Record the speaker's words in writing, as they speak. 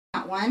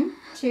1,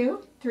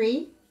 2,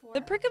 3, 4.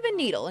 The prick of a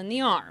needle in the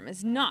arm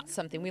is not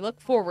something we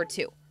look forward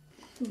to.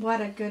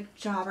 What a good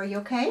job. Are you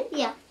okay?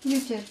 Yeah.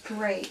 You did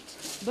great.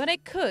 But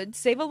it could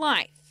save a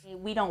life.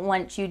 We don't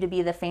want you to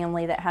be the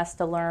family that has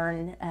to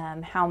learn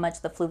how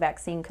much the flu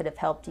vaccine could have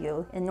helped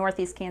you. In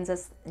Northeast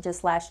Kansas,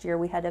 just last year,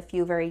 we had a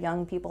few very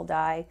young people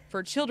die.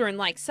 For children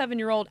like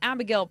 7-year-old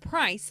Abigail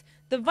Price,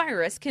 the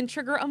virus can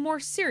trigger a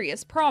more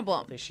serious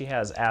problem. She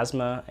has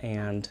asthma,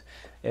 and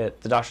the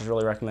doctors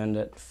really recommend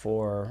it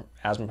for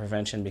asthma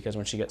prevention because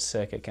when she gets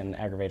sick, it can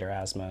aggravate her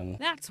asthma.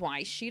 That's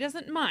why she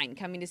doesn't mind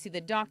coming to see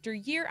the doctor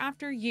year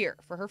after year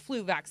for her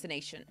flu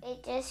vaccination.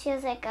 It just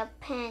feels like a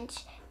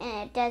pinch,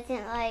 and it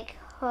doesn't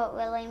hurt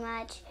really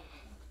much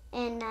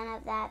and none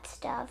of that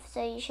stuff,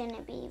 so you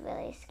shouldn't be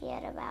really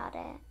scared about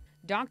it.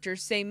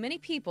 Doctors say many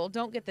people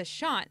don't get the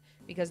shot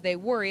because they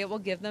worry it will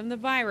give them the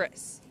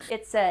virus.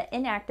 It's an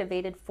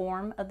inactivated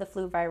form of the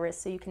flu virus,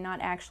 so you cannot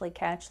actually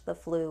catch the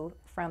flu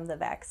from the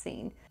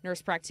vaccine.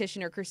 Nurse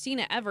practitioner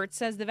Christina Everett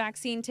says the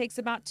vaccine takes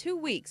about 2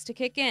 weeks to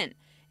kick in,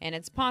 and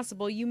it's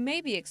possible you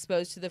may be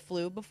exposed to the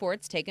flu before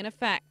it's taken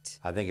effect.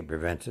 I think it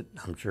prevents it.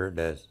 I'm sure it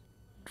does,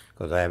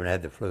 because I haven't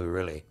had the flu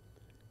really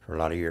for a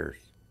lot of years.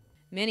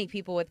 Many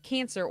people with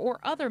cancer or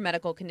other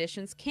medical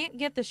conditions can't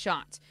get the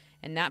shot,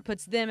 and that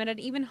puts them at an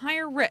even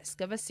higher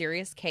risk of a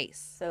serious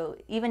case. So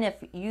even if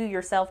you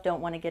yourself don't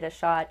want to get a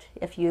shot,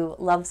 if you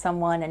love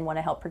someone and want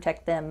to help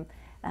protect them,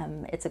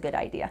 it's a good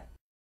idea.